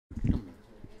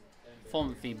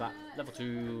Form feedback, level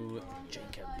 2,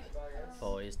 Jacob,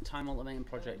 for his time ultimatum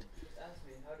project.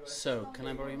 So, can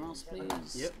I borrow your mouse,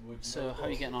 please? Yep. So, how are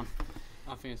you getting on?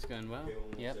 I think it's going well.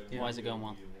 Yep. Why is it going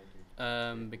well?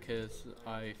 Because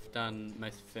I've done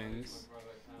most things.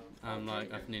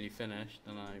 I've nearly finished,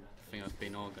 and I think I've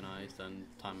been organised and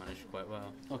time managed quite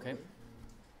well. Okay.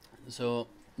 So,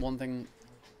 one thing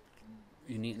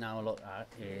you need to now look at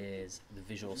is the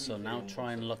visuals. So now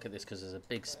try and look at this because there's a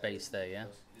big space there, yeah?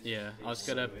 Yeah, I was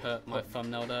gonna put my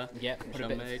thumbnail there. Yeah, which put a I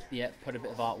bit. made. Put a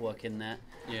bit of artwork in there.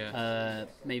 Yeah.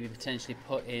 Maybe potentially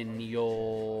put in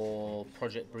your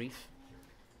project brief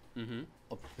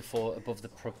above the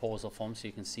proposal form, so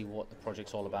you can see what the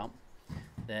project's all about.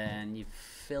 Then you've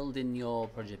filled in your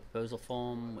project proposal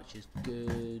form, which is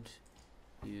good.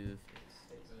 You've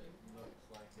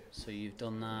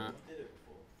done that.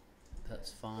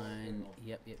 That's fine.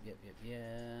 Yep.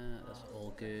 That's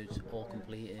all good. All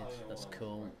completed. That's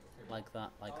cool. Like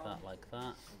that.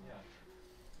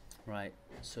 Right.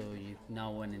 So you've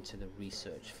now went into the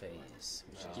research phase,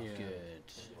 which is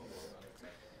good.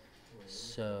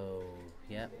 So,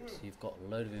 yep. So you've got a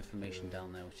load of information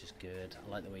down there, which is good.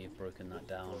 I like the way you've broken that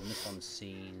down. Mise en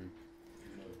scene.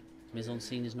 Mise en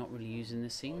scene is not really used in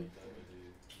this scene.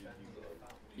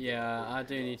 Yeah, I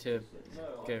do need to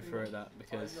go through that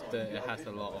because it has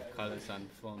a lot of colours and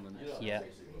performance. Yeah.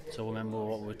 So remember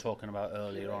what we were talking about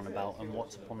earlier on about and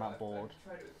what's up on that board.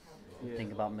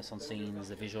 Think about mise en scenes,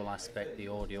 the visual aspect, the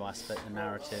audio aspect, the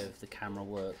narrative, the camera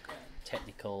work,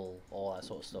 technical, all that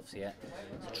sort of stuff. So yeah.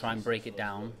 So try and break it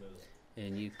down.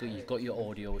 And you've got your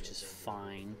audio, which is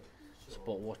fine.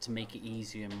 But what to make it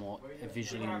easier and more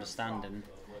visually understanding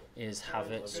is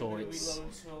have it so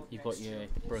you've got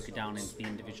broke it down into the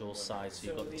individual sides. So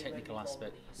you've got the technical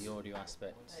aspect, the audio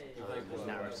aspect, the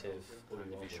narrative,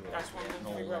 and the visual, and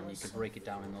all of them. You could break it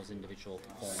down in those individual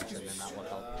components, and then that will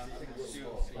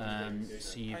help.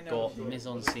 So you've got mise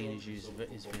en scene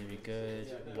is very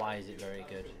good. Why is it very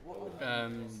good?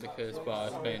 Because I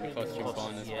was playing the costume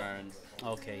designers wearing.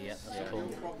 Okay, yeah, that's cool.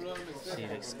 So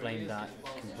you've explained that.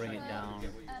 You can bring it down.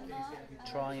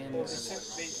 Try and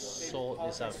sort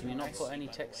this out. Can you not put any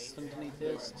text underneath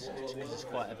this? Because there's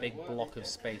quite a big block of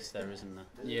space there, isn't there?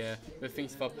 Yeah, but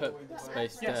things if I put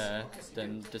space there,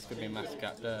 then there's going to be a massive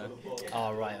gap there.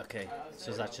 Oh, right, okay.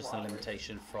 So is that just a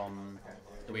limitation from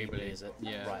the Weebly, is it?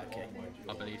 Yeah. Right, okay.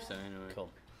 I believe so, anyway. Cool.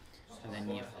 And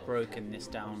then you've broken this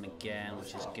down again,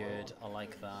 which is good. I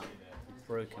like that. You've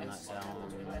broken that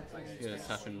down. Yeah, it's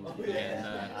happened again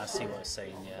there. I see what it's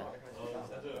saying, yeah.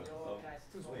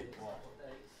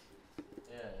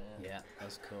 Yeah,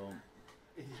 that's cool.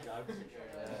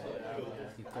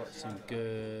 You've got some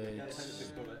good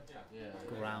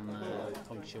grammar,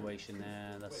 punctuation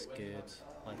there, that's good.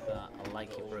 Like that. I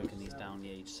like you broken these down.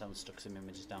 Yeah, you just haven't stuck some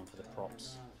images down for the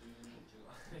props.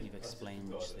 You've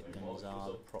explained which the guns are,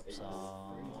 the props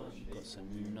are. You've got some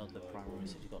other primary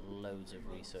research. You've got loads of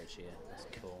research here. That's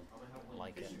cool. I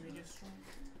like it.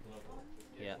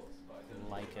 Yeah,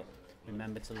 like it.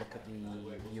 Remember to look at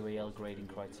the UAL grading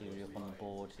criteria up on the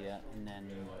board, yeah, and then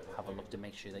have a look to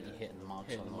make sure that you're hitting the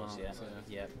marks on those, yeah.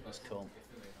 Yeah, that's cool.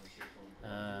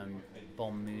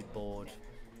 Bomb mood board.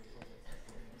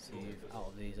 So out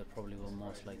of these, I probably will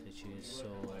most likely choose. So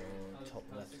top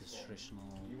left is traditional.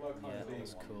 Yeah,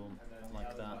 that's cool.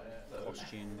 Like that.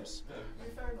 Costumes.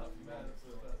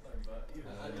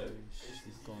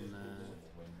 She's gone there.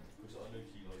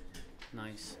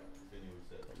 Nice.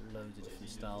 Got loads of different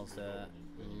styles there.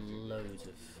 Loads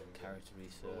of character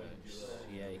research.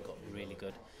 Yeah, you got really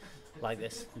good. Like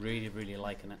this. Really, really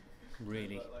liking it.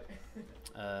 Really.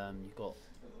 You've got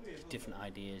different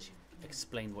ideas. You've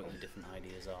explained what your different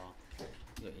ideas are.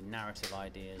 You've got your narrative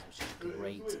ideas, which is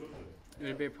great. Would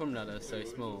it be a problem that they're so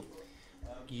small?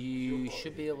 You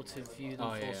should be able to view them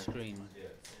full yeah. screen.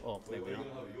 Oh, maybe not.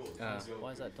 Why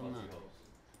has that done that?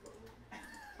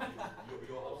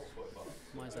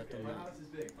 Why has that done that?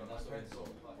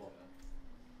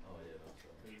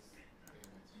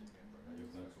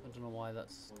 I don't know why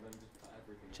that's...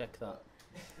 Check that.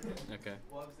 Okay.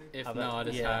 If no, I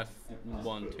just have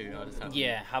one, two, I just have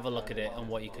Yeah, have a look at it, and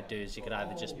what you could do is you could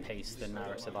either just paste the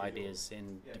narrative ideas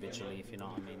individually, if you know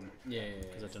what I mean. Yeah.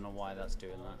 Because I don't know why that's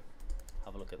doing that.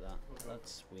 Have a look at that.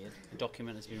 That's weird. The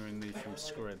document has been removed from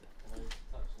Scribd.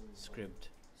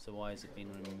 So why has it been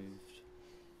removed?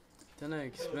 I don't know,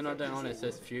 because when I don't on it, it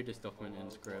says view this document in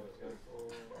Scribd.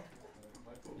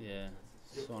 Yeah,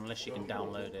 So unless you can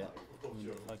download it,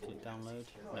 if I click download,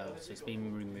 no, so it's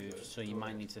been removed. So you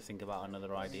might need to think about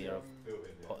another idea of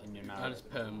putting your I narrative. just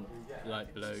put them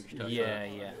like below each other.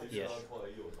 Yeah.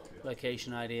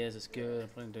 Location ideas, it's good.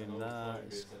 I'm doing that,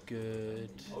 it's good.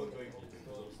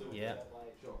 Yeah.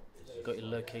 Got your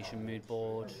location mood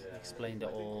board, explained it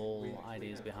all,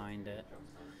 ideas behind it.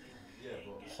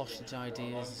 Hostage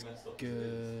ideas,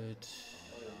 good.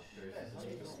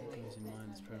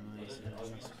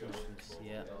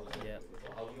 Yeah.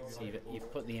 So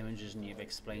you've put the images and you've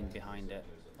explained behind it.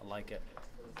 I like it.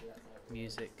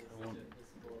 Music,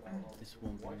 this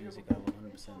won't be music, I will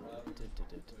 100%.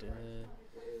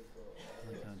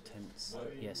 Like how intense.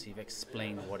 Yes, you've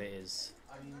explained what it is.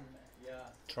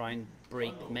 Try and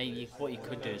break, maybe what you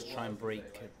could do is try and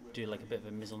do like a bit of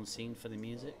a mise-en-scene for the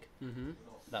music. Mm-hmm.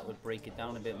 That would break it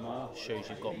down a bit more, shows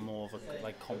you've got more of a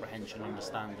like comprehension,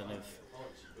 understanding of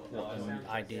what the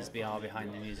ideas are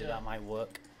behind the music. That might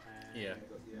work. Yeah.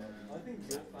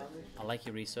 I like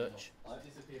your research.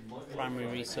 Primary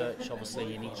research, obviously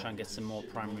you need to try and get some more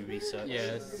primary research.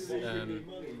 Yes.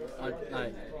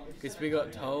 Because we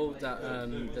got told that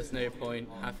there's no point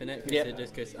having it because it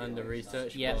just goes under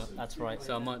research. Yeah, that's right.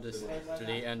 So I might just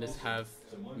delete and just have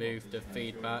moved the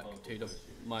feedback to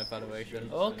my evaluation.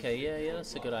 Okay, yeah,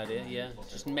 that's a good idea. Yeah,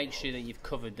 just make sure that you've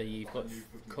covered the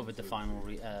final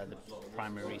the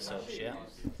primary research. Yeah.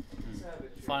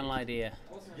 Final idea.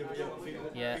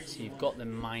 Yeah, so you've got the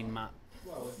mind map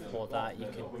for that. You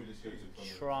could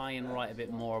try and write a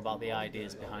bit more about the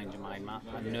ideas behind your mind map.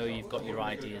 I know you've got your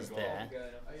ideas there.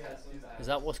 Is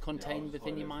that what's contained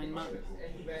within your mind map?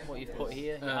 What you've put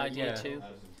here? Idea 2?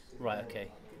 Right, okay.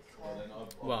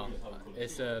 Well,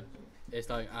 it's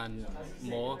like and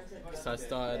more. So I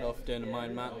started off doing a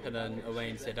mind map, and then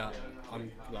Owain said that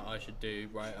I should do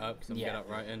write up because I'm good at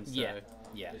writing. So Yeah.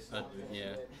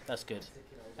 Yeah. That's good.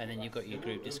 And then you've got your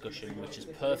group discussion, which is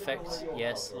perfect.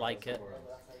 Yes, like it.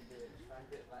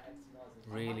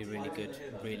 Really, really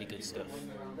good stuff.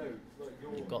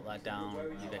 You've got that down.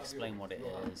 You've explained what it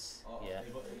is. Yeah.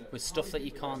 With stuff that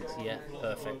you can't. Yeah,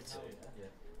 perfect.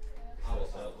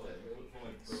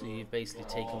 So you've basically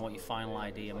taken what your final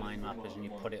idea mind map is and you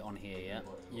put it on here. Yeah.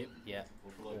 Yep. Yeah.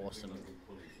 Awesome.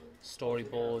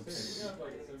 Storyboards,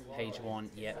 page 1,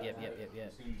 yep.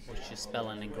 What's your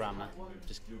spelling and grammar?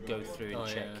 Just go through and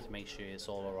check, make sure it's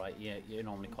all alright. Yeah, you're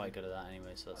normally quite good at that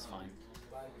anyway, so that's fine.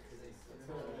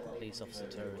 Police officer,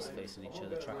 terrorists facing each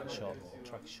other, track a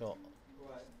shot,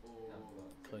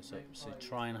 close up. So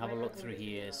try and have a look through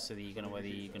here so that you're going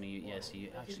to, so you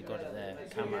actually got it there.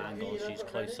 Camera angles, use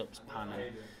close-ups,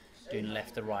 panning, doing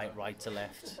left to right, right to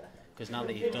left. Because now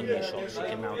that you've done these shots, you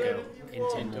can now go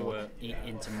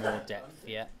into more depth.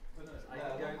 Yeah.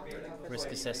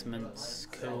 Risk assessments,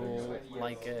 cool.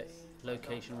 Like it.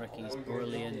 Location recce's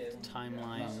brilliant.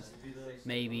 Timeline.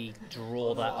 Maybe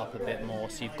draw that up a bit more.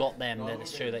 So you've got them there to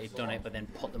show that you've done it, but then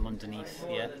put them underneath.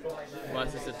 Yeah. Well,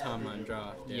 this is a timeline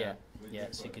draft. Yeah.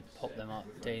 So you could pop them up.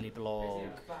 Daily blog.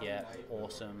 Yeah.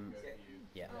 Awesome.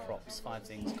 Yeah. Props. 5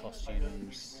 things.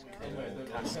 Costumes. Cool.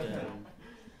 Casting.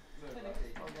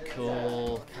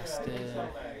 Cool, casting.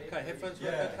 Okay, headphones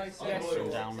work okay? Yes.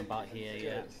 And down about here,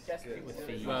 yeah. With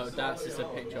the well, that's just a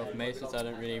picture of Mason, so I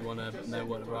don't really want to know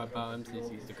what to write about him since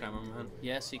he's the cameraman.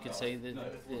 Yeah, so you could say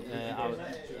our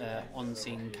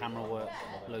on-scene camera work,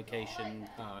 location,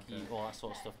 all that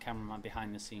sort of stuff, cameraman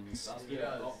behind the scenes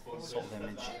sort of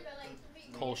image.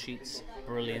 Call sheets,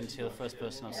 brilliant. You're the first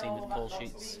person I've seen with call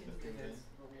sheets.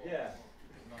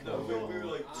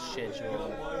 Cool.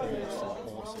 Schedule,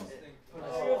 awesome.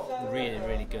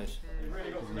 Really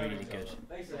good.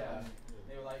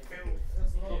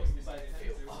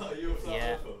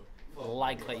 Yeah,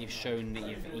 like that you've shown that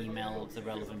you've emailed the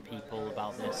relevant people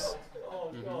about this.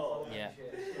 Mm-hmm. Yeah,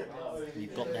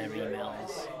 you've got their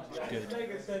emails. It's good.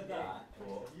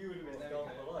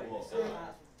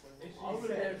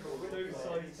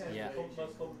 Yeah.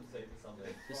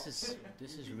 This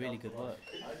is really good work.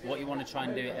 What you want to try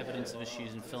and do, evidence of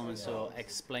issues in film, and so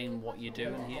explain what you're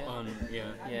doing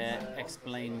here.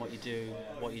 Explain what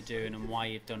you're doing and why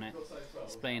you've done it.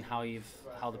 Explain how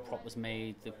the prop was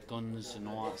made, the guns and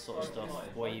all that sort of stuff.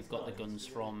 Where you've got the guns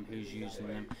from, who's using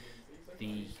them,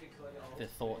 the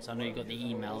thoughts. I know you've got the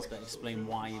emails, but explain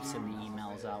why you've sent the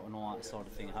emails out and all that sort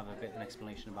of thing. Have a bit of an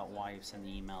explanation about why you've sent the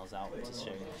emails out to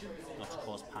show not to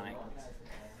cause panic.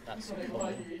 That's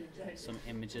cool. Some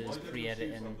images,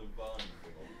 pre-editing.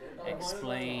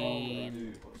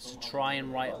 Explain. So try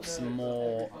and write up some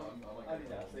more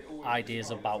ideas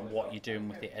about what you're doing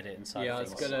with the editing side of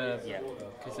things.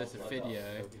 Because there's a video,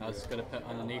 I was gonna put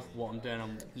underneath what I'm doing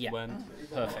on when.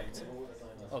 Perfect.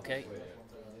 Okay.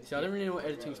 See, I don't really know what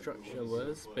editing structure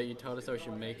was, but you told us I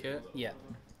should make it. Yeah.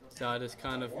 So I just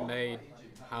kind of made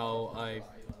how I.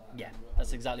 Yeah,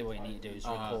 that's exactly what you need to do, is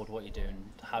record what you're doing,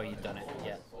 how you've done it.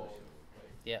 Yeah.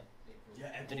 Yeah.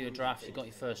 Video draft, you got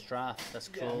your first draft, that's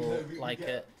cool, like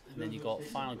it. And then you got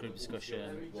final group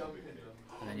discussion,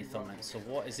 and then your thumbnail. So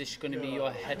what, is this going to be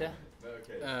your header?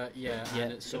 Yeah.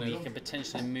 Yeah, so you can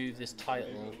potentially move this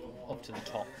title up to the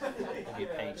top of your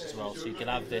page as well. So you could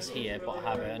have this here, but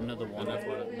have another one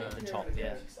at the top,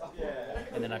 yeah.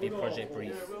 And then have your project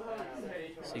brief.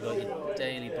 So you got your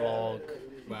daily blog.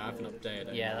 Well, I haven't updated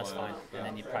it. Yeah, that's fine. And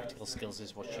then your practical skills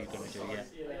is what you're going to do, yeah.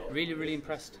 Really, really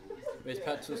impressed with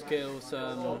practical skills.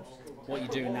 What you're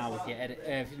doing now with your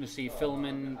edit, so you're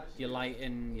filming, your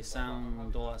lighting, your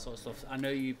sound, all that sort of stuff. I know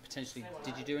you potentially,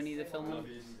 did you do any of the filming?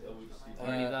 Or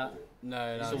any of that?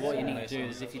 No. So what you need to do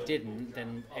is, if you didn't,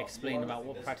 then explain about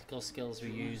what practical skills we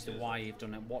used, and why you've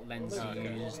done it, what lens you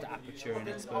used, aperture and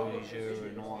exposure,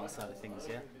 and all that sort of things.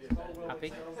 Yeah.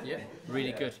 Happy? Yeah.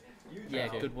 Really good. Yeah.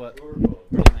 Good work.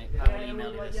 Brilliant, mate. I will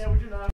email you this.